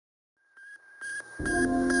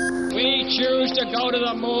We choose to go to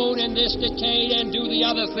the moon in this decade and do the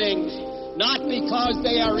other things, not because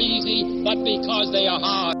they are easy, but because they are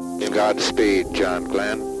hard. Godspeed, John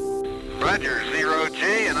Glenn. Roger, 0G,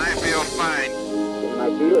 and I feel fine. I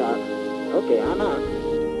feel okay, I'm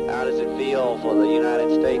on. How does it feel for the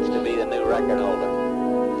United States to be the new record holder?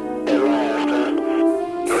 At last, huh?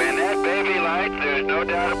 When that baby lights, there's no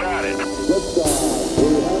doubt about it. Liftoff.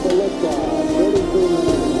 We have a liftoff. 32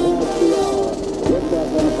 minutes past the hour. Liftoff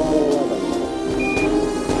on Apollo 11.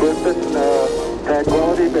 Listen,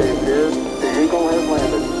 Tranquility Base here. The Eagle has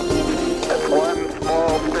landed. That's one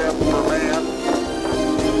small step for man,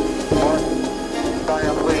 one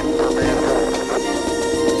giant leap for mankind.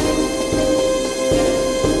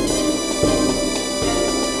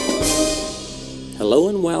 Hello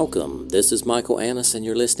and welcome. This is Michael Annis, and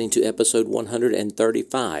you're listening to episode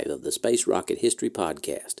 135 of the Space Rocket History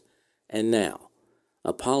Podcast. And now,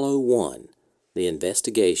 Apollo 1, The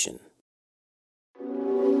Investigation.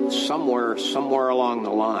 Somewhere along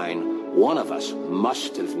the line, one of us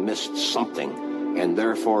must have missed something, and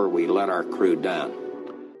therefore we let our crew down.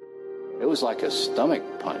 It was like a stomach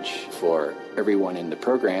punch for everyone in the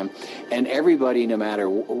program, and everybody, no matter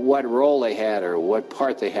what role they had or what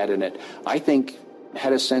part they had in it, I think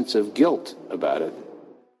had a sense of guilt about it.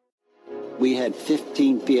 We had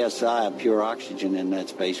 15 psi of pure oxygen in that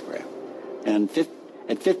spacecraft. And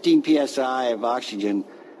at 15 psi of oxygen,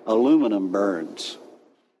 aluminum burns.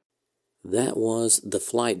 That was the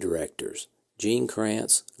flight directors, Gene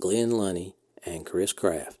Kranz, Glenn Lunny, and Chris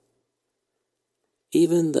Kraft.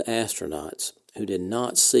 Even the astronauts who did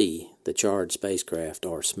not see the charged spacecraft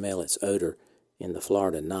or smell its odor in the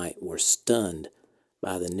Florida night were stunned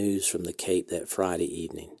by the news from the Cape that Friday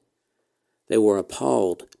evening. They were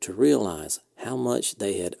appalled to realize how much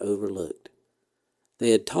they had overlooked. They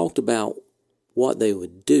had talked about what they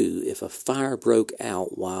would do if a fire broke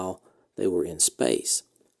out while they were in space,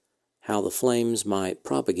 how the flames might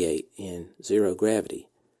propagate in zero gravity,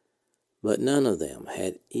 but none of them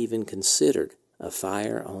had even considered a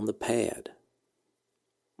fire on the pad.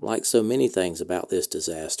 Like so many things about this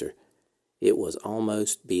disaster, it was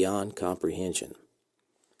almost beyond comprehension.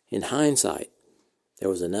 In hindsight, there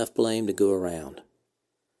was enough blame to go around.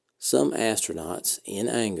 Some astronauts, in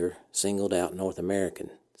anger, singled out North American,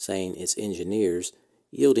 saying its engineers,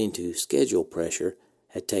 yielding to schedule pressure,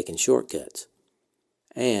 had taken shortcuts.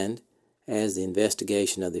 And, as the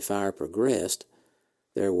investigation of the fire progressed,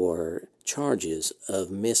 there were charges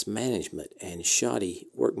of mismanagement and shoddy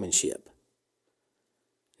workmanship.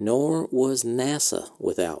 Nor was NASA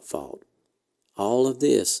without fault. All of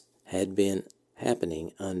this had been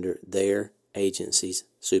happening under their agency's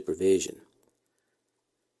supervision.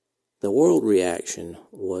 The world reaction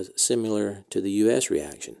was similar to the U.S.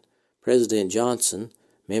 reaction. President Johnson,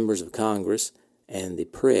 members of Congress, and the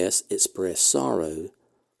press expressed sorrow,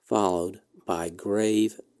 followed by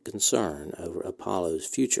grave concern over Apollo's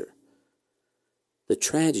future. The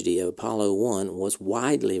tragedy of Apollo 1 was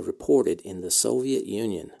widely reported in the Soviet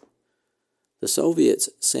Union. The Soviets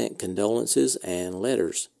sent condolences and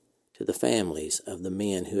letters to the families of the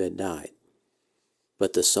men who had died.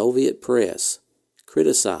 But the Soviet press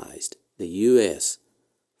criticized the U.S.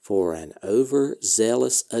 for an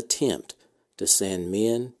overzealous attempt to send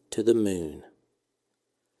men to the moon.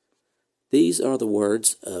 These are the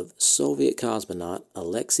words of Soviet cosmonaut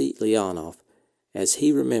Alexei Leonov as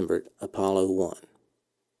he remembered Apollo 1.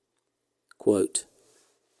 Quote,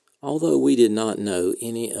 "Although we did not know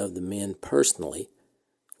any of the men personally,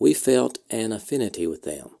 we felt an affinity with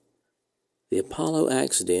them. The Apollo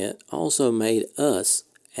accident also made us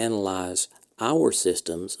analyze our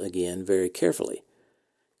systems again very carefully.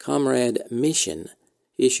 Comrade Mission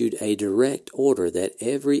issued a direct order that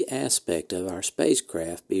every aspect of our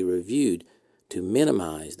spacecraft be reviewed to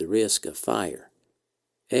minimize the risk of fire.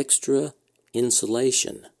 Extra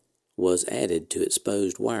insulation was added to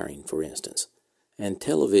exposed wiring, for instance, and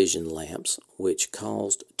television lamps which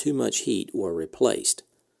caused too much heat were replaced.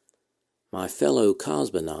 My fellow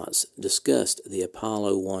cosmonauts discussed the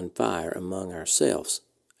Apollo 1 fire among ourselves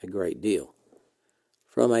a great deal.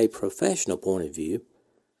 From a professional point of view,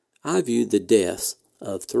 I viewed the deaths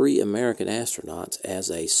of 3 American astronauts as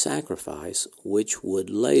a sacrifice which would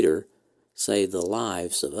later save the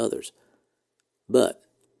lives of others. But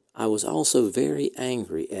I was also very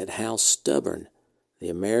angry at how stubborn the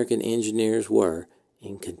American engineers were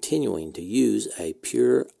in continuing to use a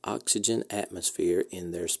pure oxygen atmosphere in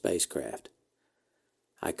their spacecraft.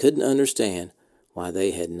 I couldn't understand why they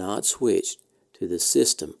had not switched to the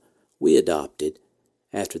system we adopted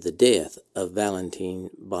after the death of Valentin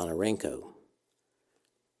Bonarenko,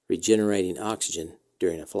 regenerating oxygen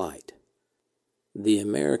during a flight. the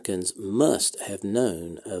Americans must have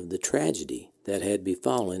known of the tragedy that had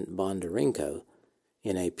befallen Bondarenko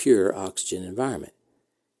in a pure oxygen environment.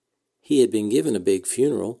 He had been given a big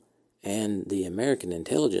funeral, and the American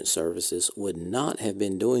intelligence services would not have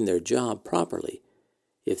been doing their job properly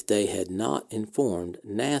if they had not informed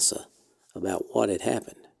NASA about what had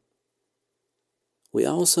happened. We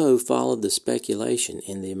also followed the speculation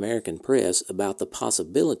in the American press about the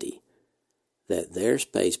possibility that their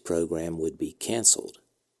space program would be canceled.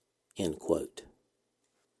 End quote.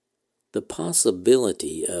 The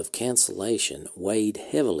possibility of cancellation weighed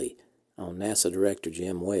heavily on NASA Director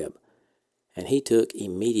Jim Webb, and he took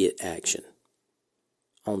immediate action.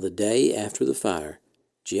 On the day after the fire,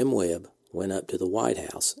 Jim Webb went up to the White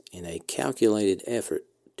House in a calculated effort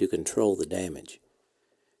to control the damage.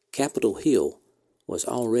 Capitol Hill was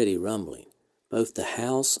already rumbling. Both the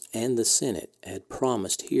House and the Senate had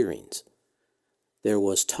promised hearings. There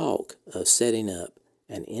was talk of setting up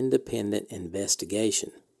an independent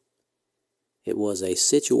investigation. It was a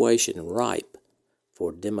situation ripe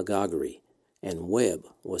for demagoguery, and Webb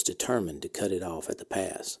was determined to cut it off at the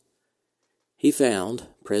pass. He found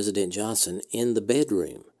President Johnson in the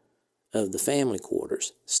bedroom of the family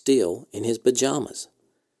quarters, still in his pajamas.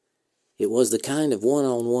 It was the kind of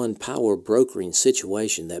one-on-one power brokering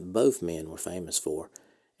situation that both men were famous for,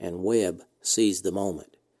 and Webb seized the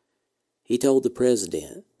moment. He told the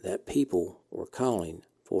president that people were calling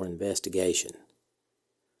for investigation.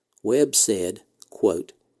 Webb said,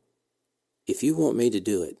 quote, "If you want me to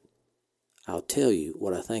do it, I'll tell you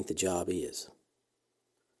what I think the job is.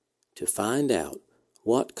 To find out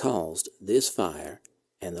what caused this fire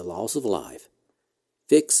and the loss of life,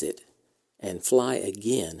 fix it, and fly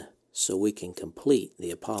again so we can complete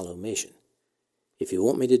the Apollo mission. If you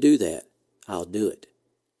want me to do that, I'll do it."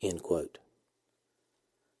 End quote.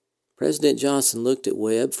 President Johnson looked at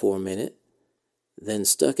Webb for a minute, then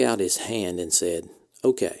stuck out his hand and said,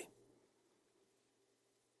 "Okay."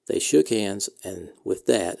 They shook hands, and with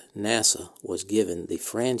that, NASA was given the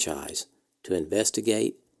franchise to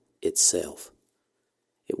investigate itself.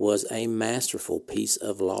 It was a masterful piece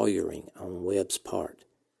of lawyering on Webb's part,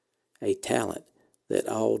 a talent that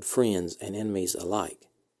awed friends and enemies alike.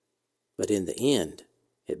 But in the end,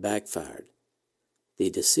 it backfired. The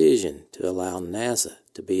decision to allow NASA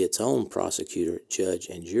to be its own prosecutor, judge,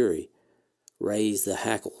 and jury raised the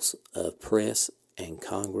hackles of press and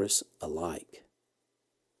Congress alike.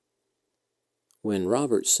 When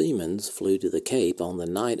Robert Seamans flew to the Cape on the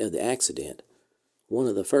night of the accident, one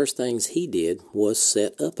of the first things he did was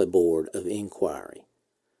set up a board of inquiry.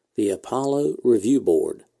 The Apollo Review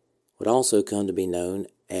Board would also come to be known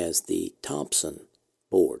as the Thompson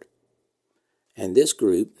Board, and this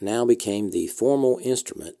group now became the formal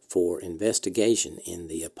instrument for investigation in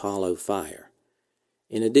the Apollo fire.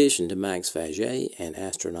 In addition to Max Faget and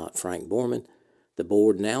astronaut Frank Borman, the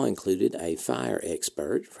board now included a fire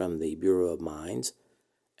expert from the Bureau of Mines,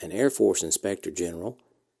 an Air Force Inspector General,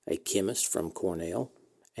 a chemist from Cornell,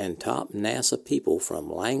 and top NASA people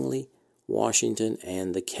from Langley, Washington,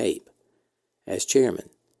 and the Cape. As chairman,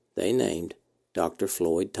 they named Dr.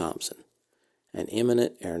 Floyd Thompson, an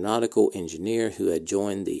eminent aeronautical engineer who had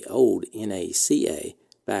joined the old NACA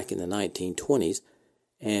back in the 1920s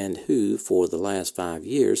and who, for the last 5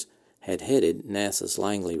 years, had headed NASA's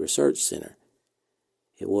Langley Research Center.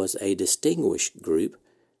 It was a distinguished group,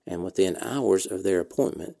 and within hours of their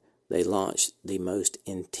appointment, they launched the most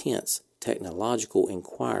intense technological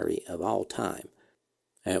inquiry of all time.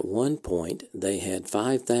 At one point, they had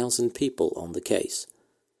 5,000 people on the case.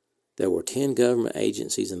 There were 10 government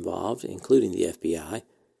agencies involved, including the FBI,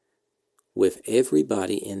 with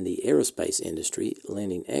everybody in the aerospace industry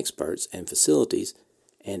lending experts and facilities,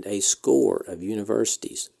 and a score of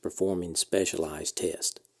universities performing specialized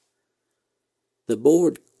tests. The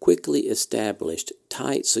board quickly established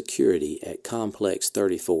tight security at Complex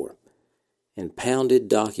 34, impounded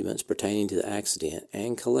documents pertaining to the accident,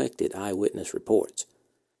 and collected eyewitness reports.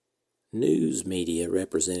 News media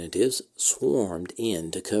representatives swarmed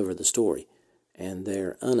in to cover the story, and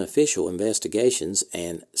their unofficial investigations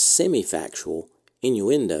and semi-factual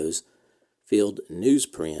innuendos filled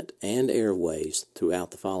newsprint and airwaves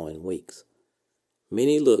throughout the following weeks.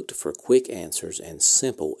 Many looked for quick answers and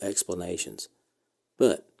simple explanations,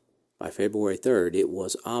 but by February 3rd it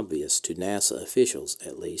was obvious to NASA officials,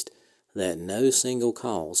 at least, that no single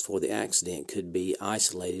cause for the accident could be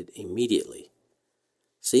isolated immediately.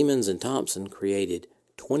 Seamans and Thompson created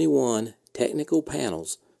 21 technical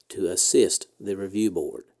panels to assist the review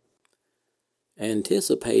board.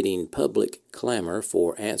 Anticipating public clamor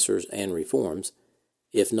for answers and reforms,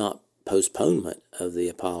 if not postponement of the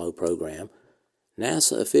Apollo program,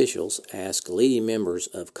 NASA officials asked leading members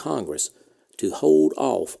of Congress to hold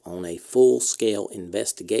off on a full-scale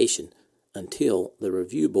investigation until the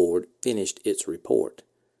review board finished its report.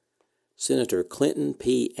 Senator Clinton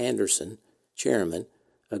P. Anderson, chairman,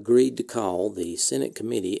 agreed to call the Senate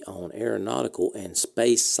Committee on Aeronautical and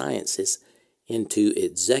Space Sciences into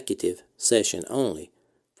executive session only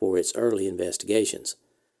for its early investigations,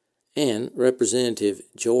 and Representative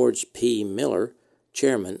George P. Miller,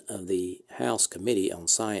 chairman of the House Committee on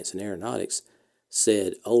Science and Aeronautics,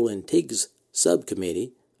 said Olin Teague's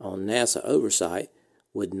subcommittee on NASA oversight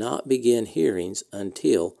would not begin hearings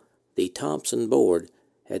until the Thompson Board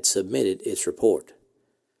had submitted its report.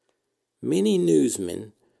 Many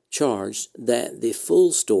newsmen charged that the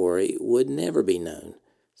full story would never be known,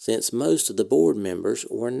 since most of the board members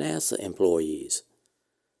were NASA employees.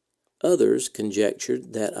 Others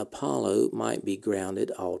conjectured that Apollo might be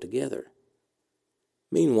grounded altogether.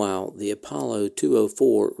 Meanwhile, the Apollo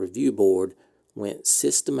 204 Review Board went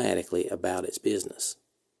systematically about its business.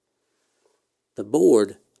 The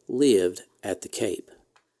board lived at the Cape.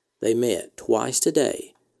 They met twice a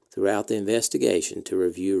day throughout the investigation to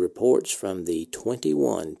review reports from the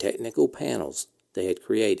 21 technical panels they had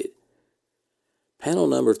created. Panel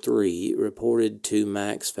number 3 reported to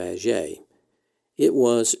Max Faget. It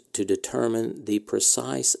was to determine the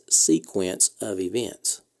precise sequence of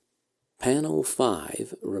events. Panel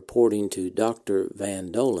 5, reporting to Dr.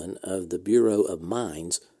 Van Dolen of the Bureau of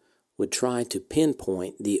Mines, would try to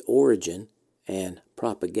pinpoint the origin and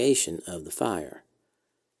propagation of the fire.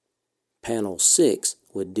 Panel 6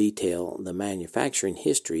 would detail the manufacturing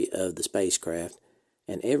history of the spacecraft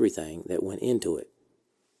and everything that went into it.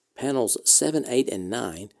 Panels 7, 8, and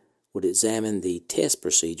 9 would examine the test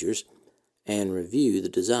procedures and review the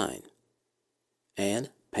design. And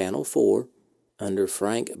Panel 4, under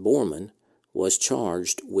Frank Borman, was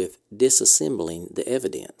charged with disassembling the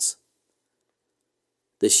evidence.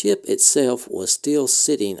 The ship itself was still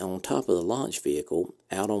sitting on top of the launch vehicle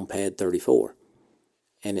out on Pad 34,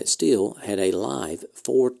 and it still had a live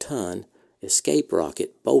 4-ton escape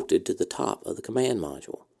rocket bolted to the top of the command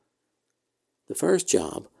module. The first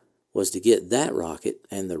job was to get that rocket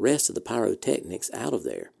and the rest of the pyrotechnics out of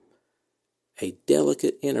there, a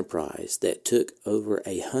delicate enterprise that took over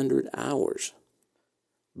 100 hours.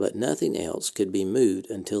 But nothing else could be moved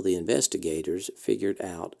until the investigators figured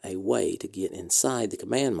out a way to get inside the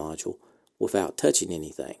command module without touching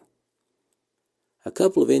anything. A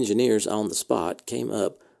couple of engineers on the spot came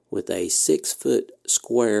up with a 6-foot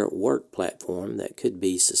square work platform that could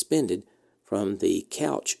be suspended from the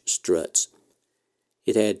couch struts.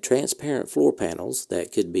 It had transparent floor panels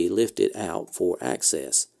that could be lifted out for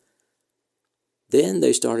access. Then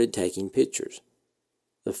they started taking pictures.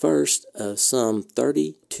 The first of some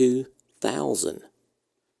 32,000,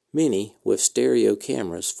 many with stereo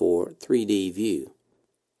cameras for 3D view.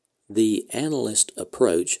 The analyst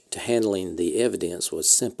approach to handling the evidence was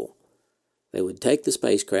simple. They would take the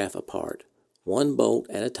spacecraft apart, one bolt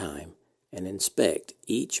at a time, and inspect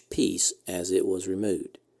each piece as it was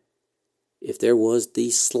removed. If there was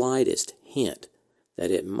the slightest hint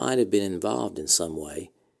that it might have been involved in some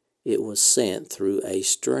way, it was sent through a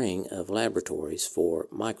string of laboratories for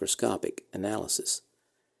microscopic analysis.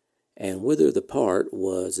 And whether the part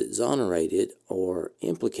was exonerated or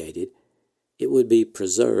implicated, it would be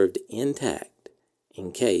preserved intact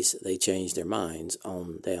in case they changed their minds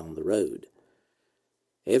on down the road.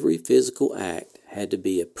 Every physical act had to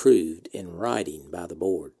be approved in writing by the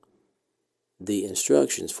board. The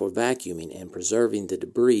instructions for vacuuming and preserving the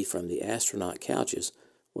debris from the astronaut couches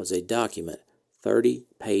was a document 30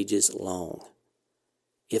 pages long.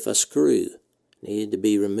 If a screw needed to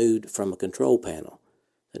be removed from a control panel,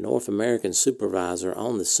 the North American supervisor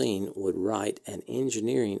on the scene would write an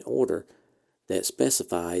engineering order that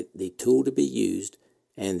specified the tool to be used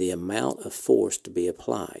and the amount of force to be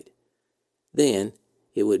applied. Then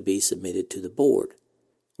it would be submitted to the board.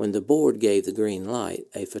 When the board gave the green light,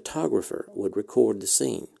 a photographer would record the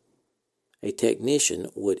scene. A technician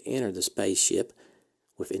would enter the spaceship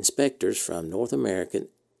with inspectors from North American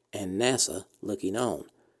and NASA looking on.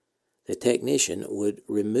 The technician would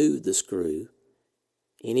remove the screw.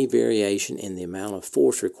 Any variation in the amount of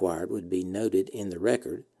force required would be noted in the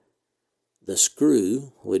record. The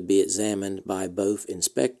screw would be examined by both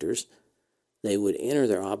inspectors. They would enter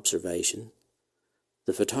their observation.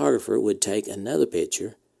 The photographer would take another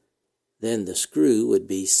picture. Then the screw would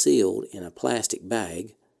be sealed in a plastic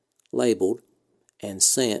bag, labeled, and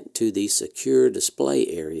sent to the secure display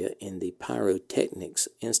area in the pyrotechnics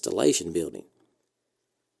installation building.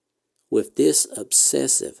 With this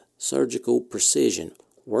obsessive surgical precision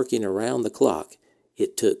working around the clock,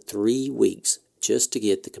 it took 3 weeks just to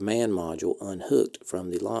get the command module unhooked from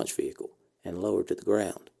the launch vehicle and lowered to the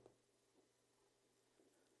ground.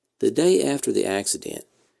 The day after the accident,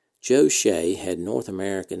 Joe Shea had North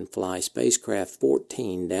American fly spacecraft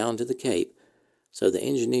 14 down to the Cape so the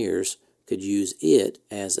engineers could use it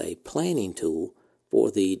as a planning tool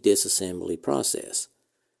for the disassembly process.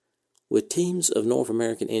 With teams of North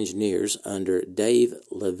American engineers under Dave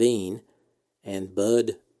Levine and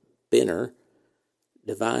Bud Benner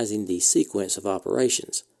devising the sequence of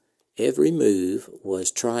operations, every move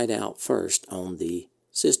was tried out first on the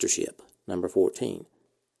sister ship, number 14.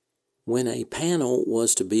 When a panel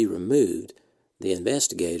was to be removed, the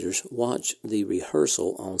investigators watched the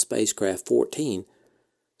rehearsal on spacecraft 14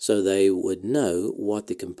 so they would know what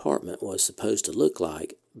the compartment was supposed to look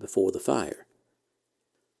like before the fire.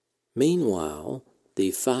 Meanwhile, the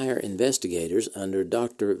fire investigators under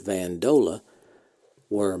Dr. Van Dola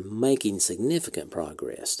were making significant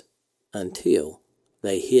progress until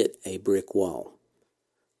they hit a brick wall.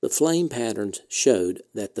 The flame patterns showed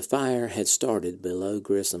that the fire had started below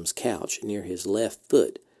Grissom's couch near his left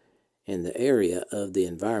foot in the area of the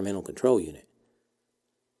environmental control unit.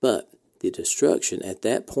 But the destruction at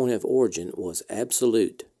that point of origin was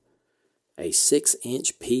absolute. A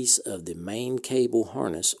 6-inch piece of the main cable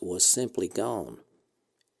harness was simply gone.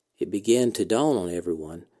 It began to dawn on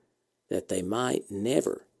everyone that they might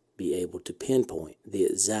never be able to pinpoint the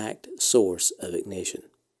exact source of ignition.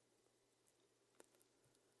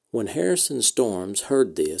 When Harrison Storms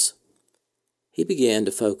heard this, he began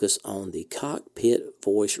to focus on the cockpit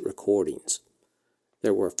voice recordings.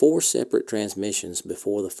 There were 4 separate transmissions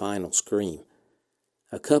before the final scream,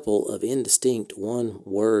 a couple of indistinct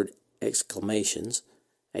one-word exclamations,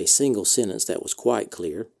 a single sentence that was quite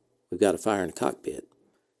clear, "We've got a fire in the cockpit,"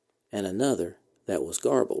 and another that was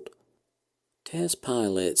garbled. Test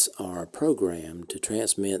pilots are programmed to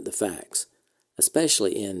transmit the facts,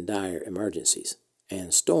 especially in dire emergencies,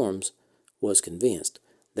 and Storms was convinced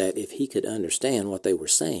that if he could understand what they were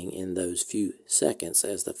saying in those few seconds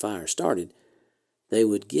as the fire started, they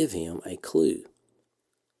would give him a clue.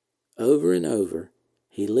 Over and over,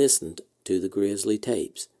 he listened to the grisly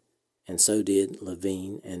tapes, and so did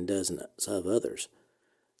Levine and dozens of others.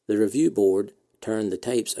 The review board turned the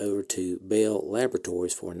tapes over to Bell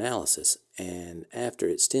Laboratories for analysis, and after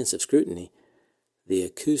extensive scrutiny, the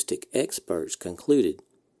acoustic experts concluded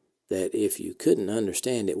that if you couldn't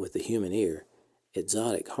understand it with the human ear,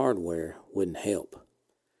 exotic hardware wouldn't help.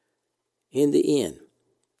 In the end,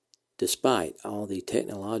 despite all the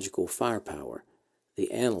technological firepower,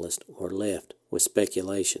 the analysts were left with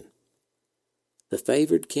speculation. The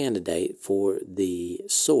favored candidate for the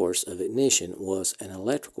source of ignition was an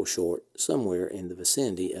electrical short somewhere in the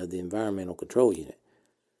vicinity of the environmental control unit.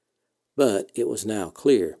 But it was now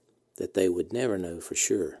clear that they would never know for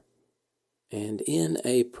sure. And in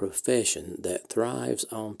a profession that thrives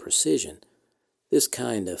on precision, this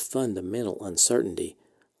kind of fundamental uncertainty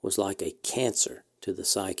was like a cancer to the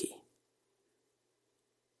psyche.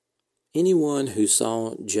 Anyone who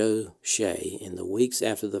saw Joe Shea in the weeks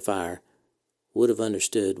after the fire would have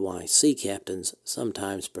understood why sea captains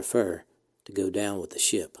sometimes prefer to go down with the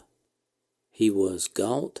ship. He was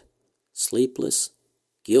gaunt, sleepless,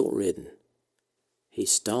 guilt-ridden. He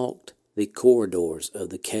stalked the corridors of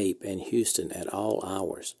the Cape and Houston at all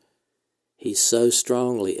hours. He so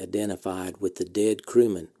strongly identified with the dead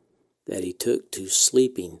crewmen that he took to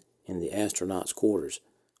sleeping in the astronauts' quarters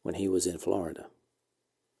when he was in Florida.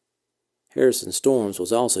 Harrison Storms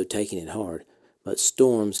was also taking it hard, but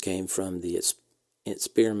Storms came from the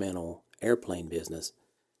experimental airplane business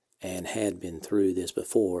and had been through this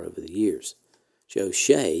before over the years. Joe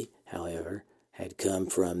Shea, however, had come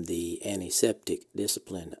from the antiseptic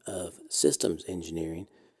discipline of systems engineering,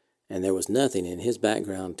 and there was nothing in his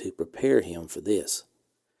background to prepare him for this.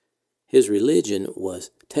 His religion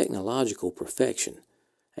was technological perfection,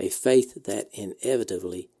 a faith that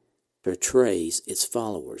inevitably betrays its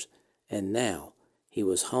followers, and now he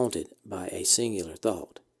was haunted by a singular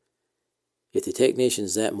thought. If the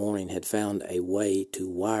technicians that morning had found a way to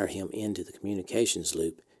wire him into the communications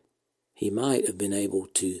loop, he might have been able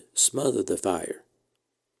to smother the fire,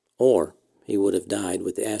 or he would have died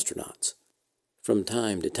with the astronauts. From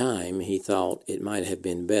time to time, he thought it might have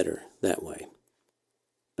been better that way.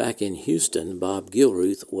 Back in Houston, Bob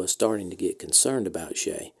Gilruth was starting to get concerned about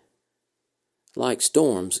Shea. Like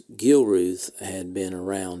Storms, Gilruth had been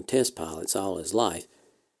around test pilots all his life,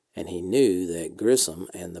 and he knew that Grissom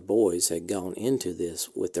and the boys had gone into this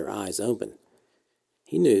with their eyes open.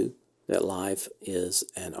 He knew that life is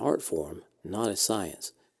an art form, not a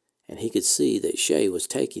science, and he could see that Shea was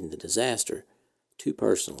taking the disaster too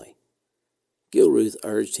personally. Gilruth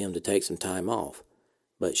urged him to take some time off,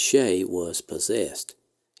 but Shea was possessed.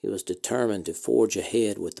 He was determined to forge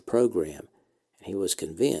ahead with the program, and he was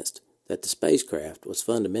convinced that the spacecraft was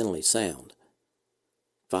fundamentally sound.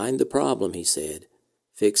 Find the problem, he said,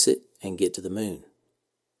 fix it, and get to the moon.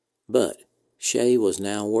 But Shea was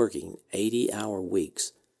now working 80-hour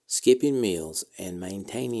weeks, skipping meals and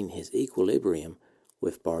maintaining his equilibrium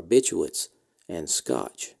with barbiturates and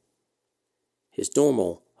scotch. His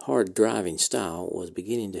normal, hard driving style was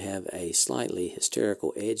beginning to have a slightly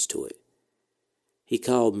hysterical edge to it. He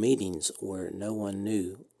called meetings where no one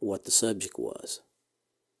knew what the subject was.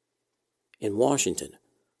 In Washington,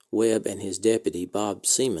 Webb and his deputy, Bob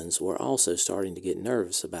Siemens, were also starting to get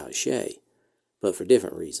nervous about Shea, but for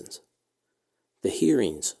different reasons. The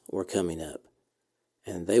hearings were coming up,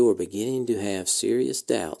 and they were beginning to have serious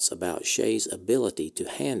doubts about Shea's ability to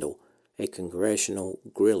handle a congressional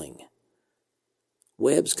grilling.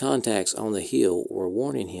 Webb's contacts on the Hill were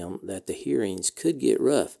warning him that the hearings could get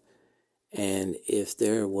rough, and if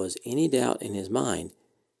there was any doubt in his mind,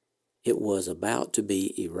 it was about to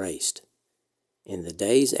be erased. In the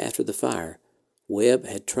days after the fire, Webb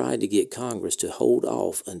had tried to get Congress to hold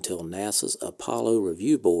off until NASA's Apollo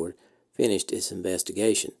Review Board finished its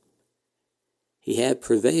investigation. He had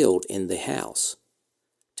prevailed in the House.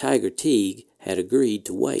 Tiger Teague had agreed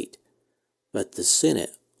to wait, but the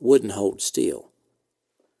Senate wouldn't hold still.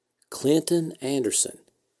 Clinton Anderson,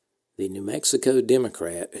 the New Mexico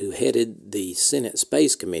Democrat who headed the Senate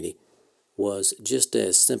Space Committee, was just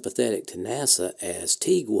as sympathetic to NASA as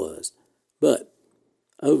Teague was, but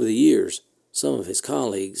over the years, some of his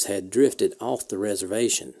colleagues had drifted off the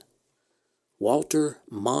reservation. Walter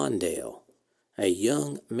Mondale, a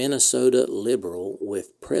young Minnesota liberal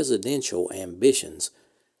with presidential ambitions,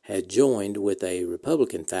 had joined with a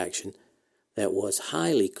Republican faction that was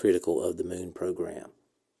highly critical of the moon program.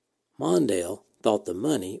 Mondale thought the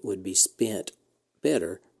money would be spent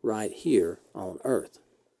better right here on Earth.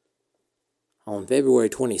 On February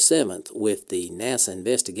 27th, with the NASA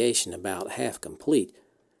investigation about half complete,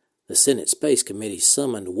 the Senate Space Committee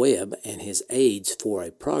summoned Webb and his aides for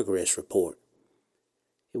a progress report.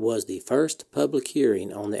 It was the first public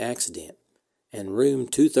hearing on the accident, and room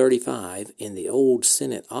 235 in the old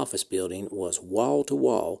Senate office building was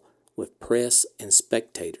wall-to-wall with press and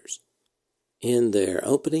spectators. In their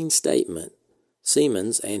opening statement,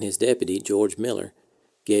 Siemens and his deputy, George Miller,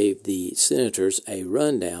 gave the senators a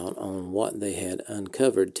rundown on what they had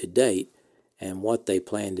uncovered to date and what they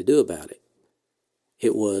planned to do about it.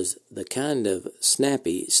 It was the kind of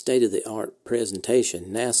snappy, state-of-the-art presentation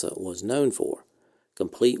NASA was known for,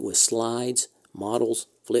 complete with slides, models,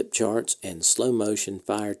 flip charts, and slow-motion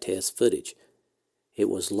fire test footage. It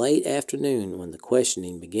was late afternoon when the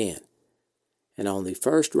questioning began, and on the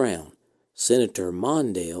first round, Senator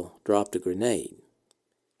Mondale dropped a grenade.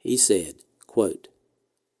 He said, quote,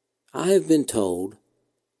 "I have been told,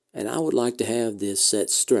 and I would like to have this set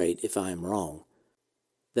straight if I am wrong,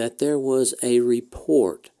 that there was a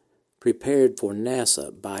report prepared for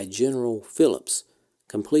NASA by General Phillips,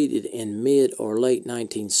 completed in mid or late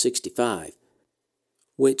 1965,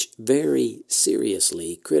 which very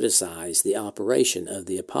seriously criticized the operation of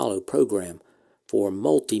the Apollo program for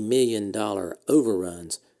multi-million-dollar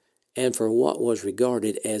overruns and for what was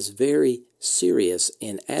regarded as very serious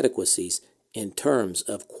inadequacies in terms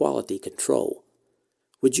of quality control.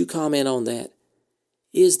 Would you comment on that?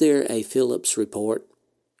 Is there a Phillips report?"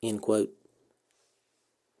 End quote.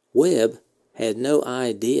 Webb had no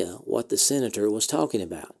idea what the senator was talking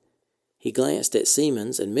about. He glanced at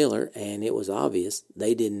Siemens and Miller, and it was obvious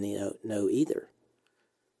they didn't know either.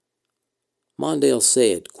 Mondale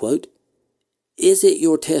said, quote, "Is it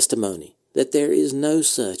your testimony that there is no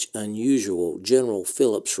such unusual General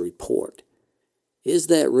Phillips report? Is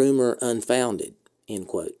that rumor unfounded?" End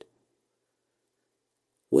quote.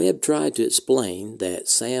 Webb tried to explain that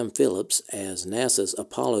Sam Phillips, as NASA's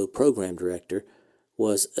Apollo program director,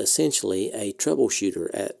 was essentially a troubleshooter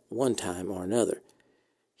at one time or another.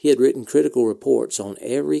 He had written critical reports on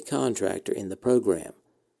every contractor in the program.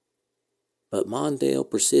 But Mondale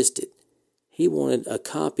persisted. He wanted a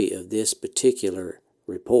copy of this particular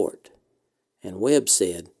report. And Webb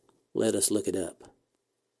said, "Let us look it up."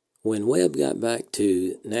 When Webb got back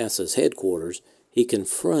to NASA's headquarters, he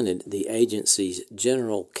confronted the agency's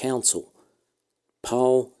general counsel,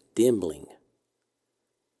 Paul Dimbling.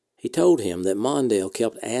 He told him that Mondale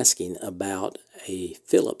kept asking about a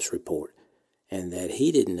Phillips report and that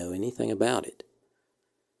he didn't know anything about it.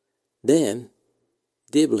 Then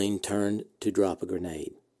Dimbling turned to drop a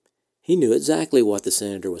grenade. He knew exactly what the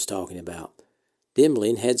senator was talking about.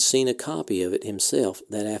 Dimbling had seen a copy of it himself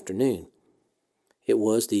that afternoon. It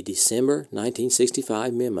was the December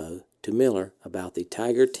 1965 memo to Miller about the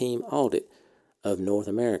Tiger Team audit of North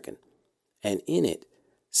American, and in it,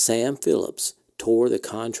 Sam Phillips tore the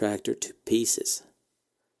contractor to pieces.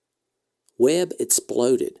 Webb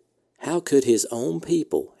exploded. How could his own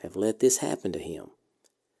people have let this happen to him?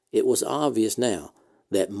 It was obvious now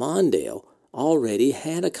that Mondale already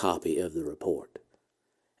had a copy of the report,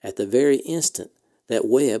 at the very instant that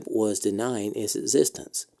Webb was denying its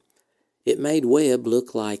existence. It made Webb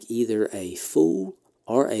look like either a fool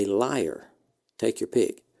or a liar. Take your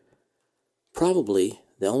pick. Probably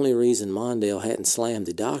the only reason Mondale hadn't slammed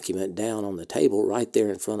the document down on the table right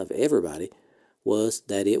there in front of everybody was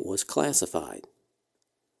that it was classified.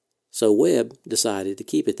 So Webb decided to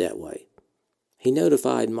keep it that way. He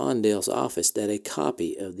notified Mondale's office that a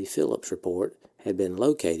copy of the Phillips report had been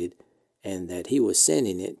located and that he was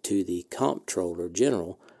sending it to the Comptroller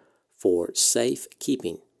General for safe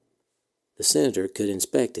keeping. The senator could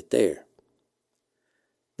inspect it there.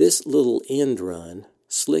 This little end run,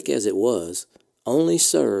 slick as it was, only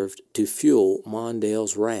served to fuel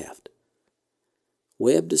Mondale's wrath.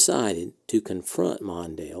 Webb decided to confront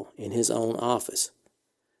Mondale in his own office,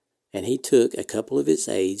 and he took a couple of his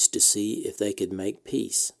aides to see if they could make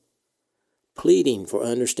peace. Pleading for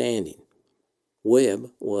understanding, Webb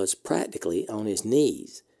was practically on his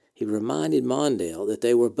knees. He reminded Mondale that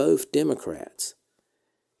they were both Democrats,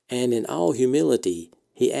 and in all humility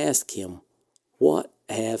he asked him, "What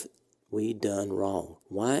have we done wrong?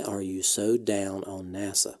 Why are you so down on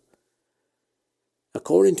NASA?"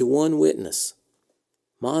 According to one witness,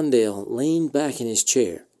 Mondale leaned back in his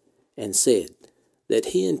chair and said that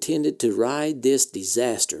he intended to ride this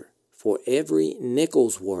disaster for every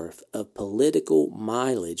nickel's worth of political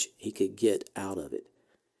mileage he could get out of it.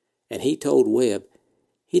 And he told Webb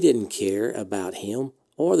he didn't care about him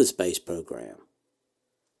or the space program.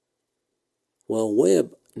 Well,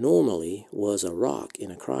 Webb normally was a rock in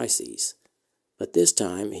a crisis, but this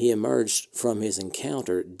time he emerged from his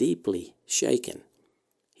encounter deeply shaken.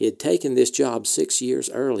 He had taken this job 6 years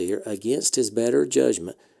earlier against his better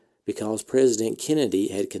judgment because President Kennedy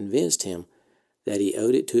had convinced him that he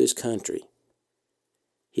owed it to his country.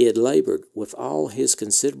 He had labored with all his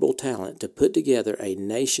considerable talent to put together a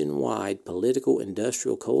nationwide political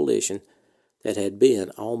industrial coalition that had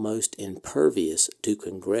been almost impervious to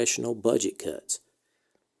congressional budget cuts.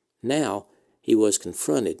 Now he was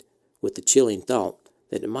confronted with the chilling thought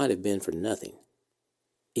that it might have been for nothing.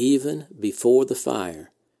 Even before the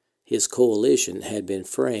fire, his coalition had been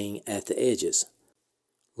fraying at the edges.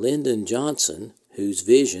 Lyndon Johnson, whose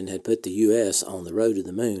vision had put the U.S. on the road to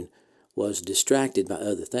the moon, was distracted by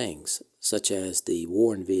other things, such as the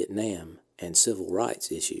war in Vietnam and civil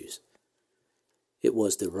rights issues. It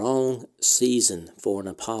was the wrong season for an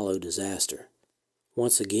Apollo disaster.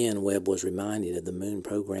 Once again, Webb was reminded of the moon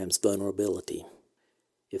program's vulnerability.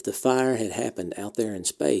 If the fire had happened out there in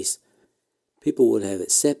space, people would have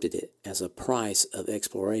accepted it as a price of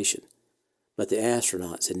exploration. But the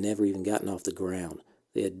astronauts had never even gotten off the ground.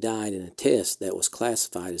 They had died in a test that was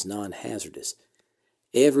classified as non-hazardous.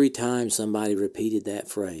 Every time somebody repeated that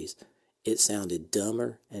phrase, it sounded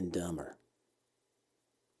dumber and dumber.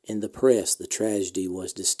 In the press, the tragedy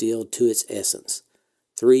was distilled to its essence.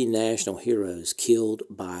 3 national heroes killed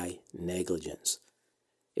by negligence.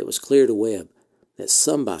 It was clear to Webb that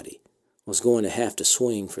somebody was going to have to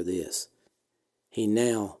swing for this. He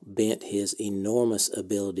now bent his enormous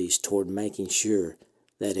abilities toward making sure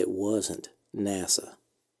that it wasn't NASA.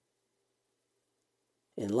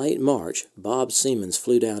 In late March, Bob Seamans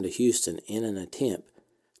flew down to Houston in an attempt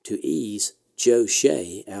to ease Joe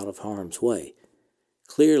Shea out of harm's way.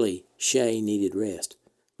 Clearly, Shea needed rest,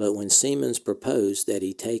 but when Seamans proposed that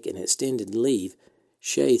he take an extended leave,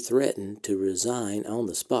 Shea threatened to resign on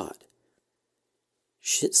the spot.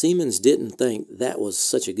 Seamans didn't think that was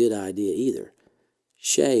such a good idea either.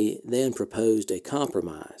 Shea then proposed a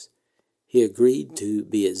compromise. He agreed to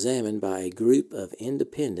be examined by a group of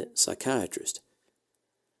independent psychiatrists,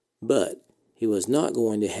 but he was not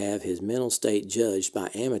going to have his mental state judged by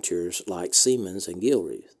amateurs like Seamans and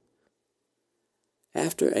Gilruth.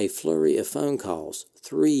 After a flurry of phone calls,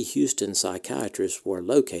 3 Houston psychiatrists were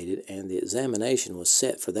located and the examination was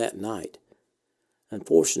set for that night.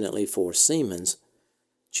 Unfortunately for Seamans,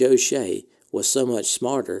 Joe Shea was so much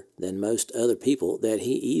smarter than most other people that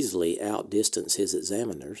he easily outdistanced his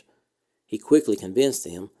examiners. He quickly convinced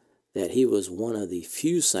them that he was one of the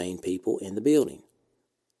few sane people in the building.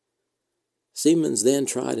 Seamans then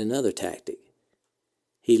tried another tactic.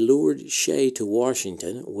 He lured Shea to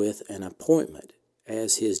Washington with an appointment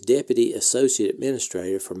as his Deputy Associate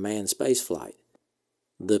Administrator for Manned Spaceflight.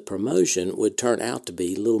 The promotion would turn out to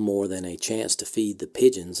be little more than a chance to feed the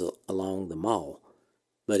pigeons along the mall,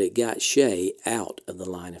 but it got Shea out of the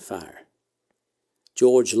line of fire.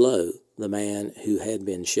 George Lowe, the man who had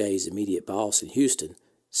been Shea's immediate boss in Houston,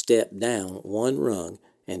 stepped down one rung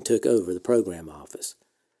and took over the program office.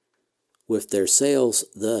 With their sails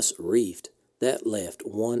thus reefed, that left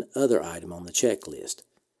one other item on the checklist,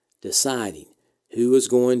 deciding who was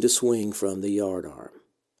going to swing from the yardarm.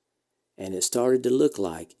 And it started to look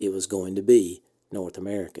like it was going to be North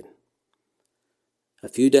American. A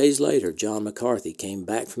few days later, John McCarthy came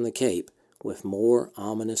back from the Cape with more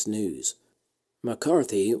ominous news.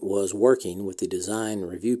 McCarthy was working with the design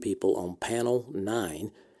review people on Panel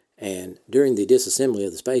 9, and during the disassembly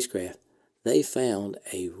of the spacecraft, they found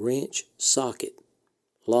a wrench socket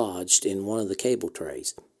lodged in one of the cable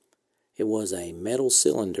trays. It was a metal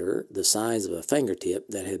cylinder the size of a fingertip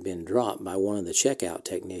that had been dropped by one of the checkout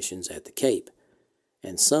technicians at the Cape,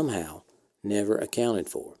 and somehow never accounted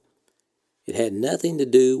for. It had nothing to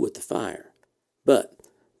do with the fire, but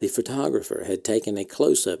the photographer had taken a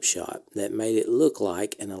close-up shot that made it look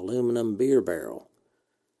like an aluminum beer barrel.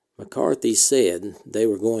 McCarthy said they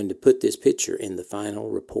were going to put this picture in the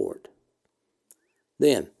final report.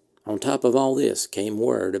 Then, on top of all this, came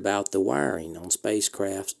word about the wiring on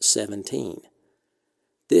Spacecraft 17.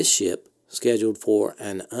 This ship, scheduled for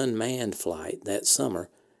an unmanned flight that summer,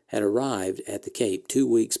 had arrived at the Cape 2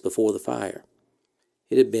 weeks before the fire.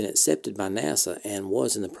 It had been accepted by NASA and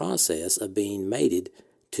was in the process of being mated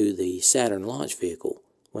to the Saturn launch vehicle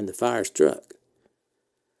when the fire struck.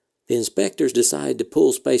 The inspectors decided to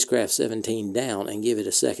pull Spacecraft 17 down and give it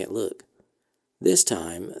a second look. This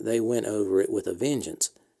time, they went over it with a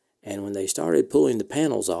vengeance, and when they started pulling the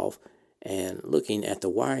panels off and looking at the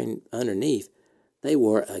wiring underneath, they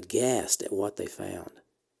were aghast at what they found.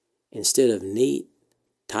 Instead of neat,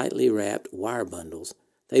 tightly wrapped wire bundles,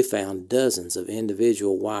 they found dozens of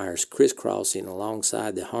individual wires crisscrossing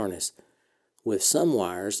alongside the harness, with some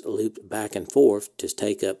wires looped back and forth to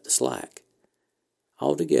take up the slack.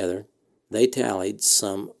 Altogether, they tallied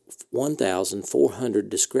some 1,400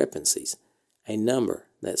 discrepancies, a number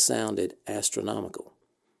that sounded astronomical.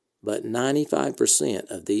 But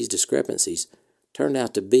 95% of these discrepancies turned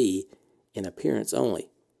out to be in appearance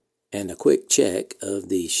only, and a quick check of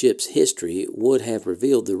the ship's history would have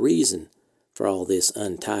revealed the reason for all this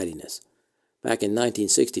untidiness. Back in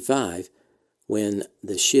 1965, when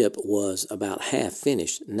the ship was about half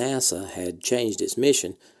finished, NASA had changed its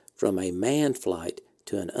mission from a manned flight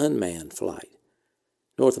to an unmanned flight.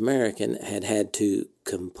 North American had had to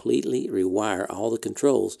completely rewire all the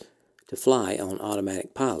controls to fly on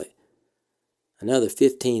automatic pilot. Another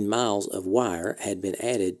 15 miles of wire had been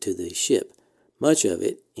added to the ship, much of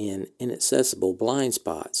it in inaccessible blind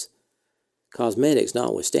spots. Cosmetics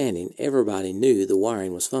notwithstanding, everybody knew the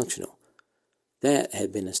wiring was functional. That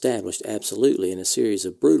had been established absolutely in a series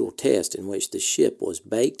of brutal tests in which the ship was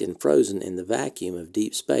baked and frozen in the vacuum of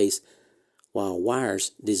deep space, while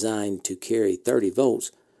wires designed to carry 30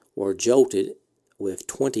 volts were jolted with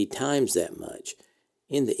 20 times that much.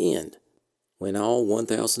 In the end, when all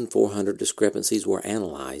 1,400 discrepancies were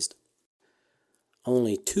analyzed,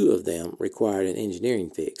 only 2 of them required an engineering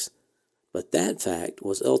fix, but that fact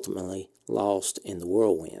was ultimately lost in the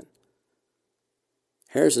whirlwind.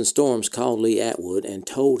 Harrison Storms called Lee Atwood and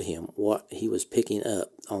told him what he was picking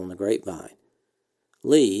up on the grapevine.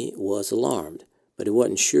 Lee was alarmed, but he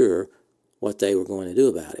wasn't sure what they were going to do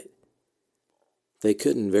about it. They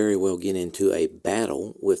couldn't very well get into a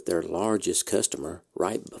battle with their largest customer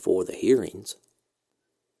right before the hearings.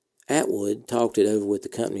 Atwood talked it over with the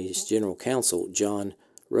company's general counsel, John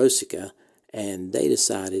Rosica, and they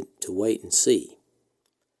decided to wait and see.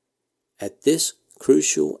 At this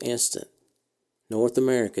crucial instant, North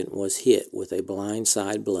American was hit with a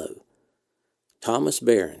blindside blow. Thomas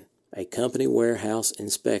Barron, a company warehouse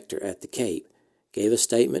inspector at the Cape, gave a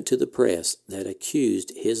statement to the press that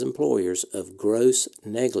accused his employers of gross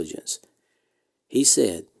negligence. He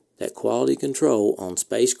said that quality control on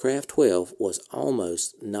Spacecraft 12 was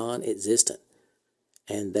almost non-existent,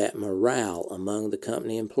 and that morale among the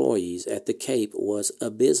company employees at the Cape was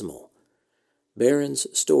abysmal. Barron's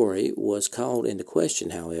story was called into question,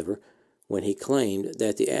 however, when he claimed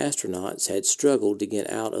that the astronauts had struggled to get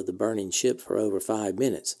out of the burning ship for over 5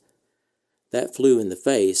 minutes. That flew in the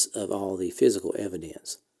face of all the physical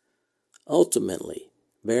evidence. Ultimately,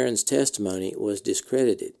 Barron's testimony was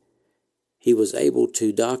discredited. He was able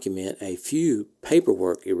to document a few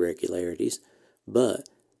paperwork irregularities, but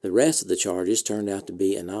the rest of the charges turned out to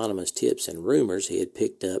be anonymous tips and rumors he had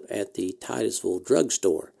picked up at the Titusville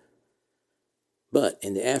drugstore. But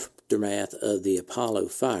in the aftermath of the Apollo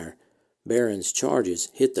fire, Barron's charges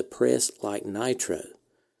hit the press like nitro.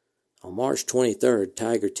 On March 23rd,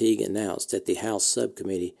 Tiger Teague announced that the House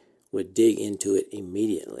subcommittee would dig into it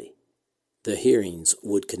immediately. The hearings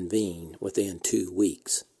would convene within 2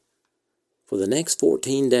 weeks. For the next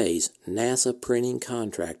 14 days, NASA printing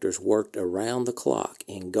contractors worked around the clock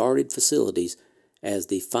in guarded facilities as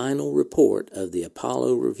the final report of the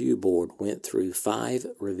Apollo Review Board went through 5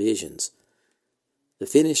 revisions. The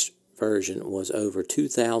finished version was over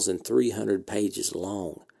 2,300 pages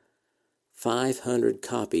long. 500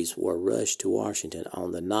 copies were rushed to Washington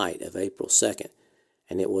on the night of April 2nd,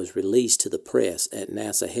 and it was released to the press at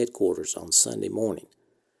NASA headquarters on Sunday morning.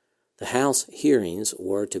 The House hearings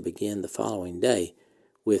were to begin the following day,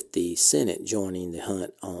 with the Senate joining the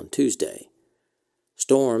hunt on Tuesday.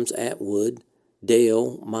 Storms Atwood,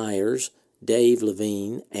 Dale Myers, Dave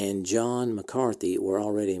Levine, and John McCarthy were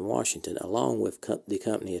already in Washington, along with the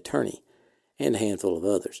company attorney and a handful of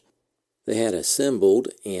others. They had assembled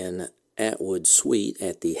in Atwood's suite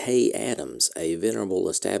at the Hay Adams, a venerable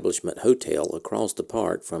establishment hotel across the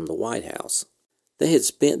park from the White House. They had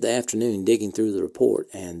spent the afternoon digging through the report,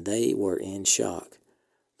 and they were in shock.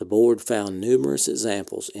 The board found numerous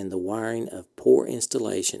examples in the wiring of poor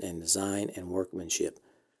installation and design and workmanship.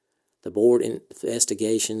 The board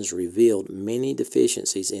investigations revealed many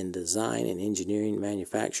deficiencies in design and engineering,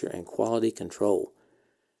 manufacture, and quality control.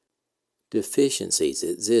 Deficiencies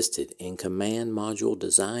existed in command module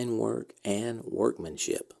design work and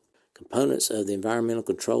workmanship. Components of the environmental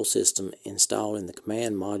control system installed in the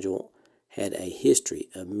command module had a history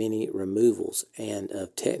of many removals and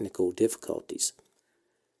of technical difficulties.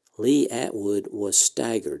 Lee Atwood was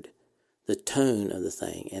staggered. The tone of the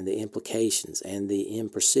thing and the implications and the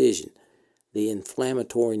imprecision, the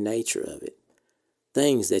inflammatory nature of it,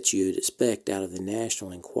 things that you'd expect out of the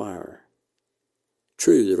National Enquirer.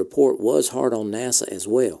 True, the report was hard on NASA as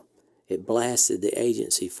well. It blasted the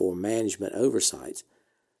agency for management oversights,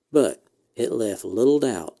 but it left little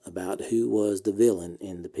doubt about who was the villain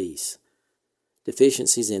in the piece.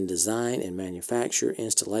 Deficiencies in design and manufacture,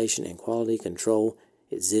 installation, and quality control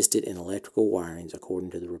existed in electrical wirings,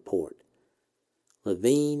 according to the report.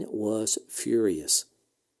 Levine was furious.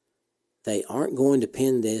 "They aren't going to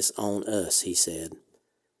pin this on us," he said.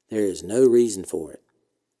 "There is no reason for it.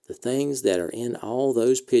 The things that are in all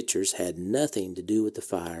those pictures had nothing to do with the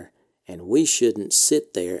fire, and we shouldn't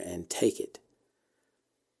sit there and take it."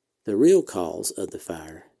 The real cause of the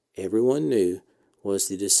fire, everyone knew, was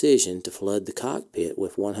the decision to flood the cockpit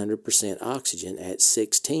with 100% oxygen at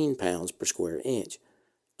 16 pounds per square inch.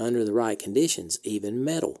 Under the right conditions, even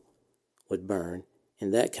metal would burn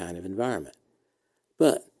in that kind of environment.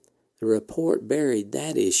 But the report buried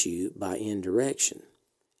that issue by indirection.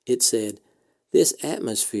 It said, "This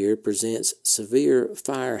atmosphere presents severe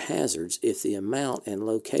fire hazards if the amount and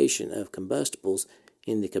location of combustibles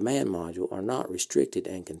in the command module are not restricted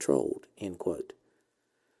and controlled," end quote.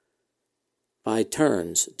 By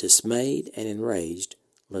turns, dismayed and enraged,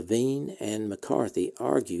 Levine and McCarthy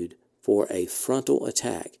argued for a frontal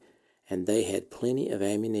attack, and they had plenty of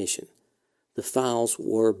ammunition. The files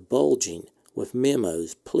were bulging with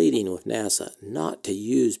memos pleading with NASA not to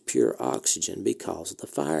use pure oxygen because of the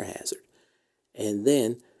fire hazard. And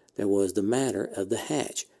then there was the matter of the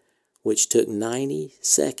hatch, which took 90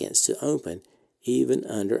 seconds to open even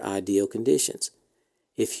under ideal conditions.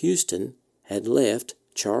 If Houston had left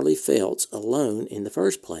Charlie Felts alone in the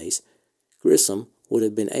first place, Grissom would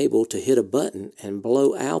have been able to hit a button and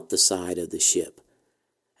blow out the side of the ship.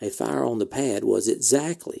 A fire on the pad was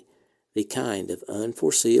exactly the kind of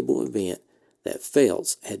unforeseeable event that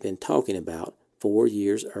Felts had been talking about 4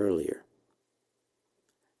 years earlier.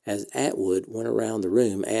 As Atwood went around the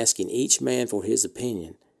room asking each man for his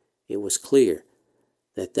opinion, it was clear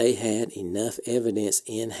that they had enough evidence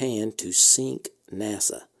in hand to sink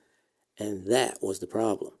NASA, and that was the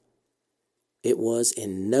problem. It was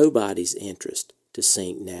in nobody's interest to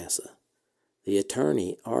sink NASA. The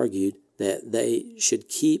attorney argued that they should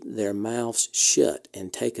keep their mouths shut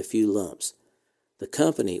and take a few lumps. The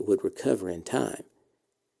company would recover in time,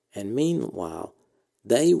 and meanwhile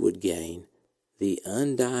they would gain the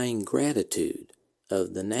undying gratitude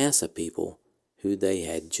of the NASA people who they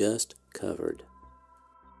had just covered.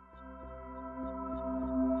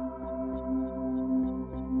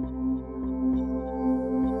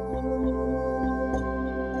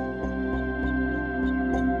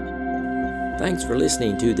 Thanks for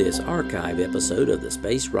listening to this archive episode of the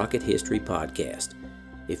Space Rocket History Podcast.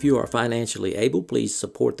 If you are financially able, please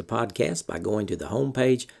support the podcast by going to the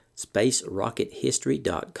homepage,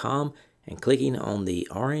 spacerockethistory.com, and clicking on the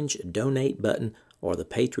orange donate button or the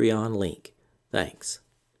Patreon link. Thanks.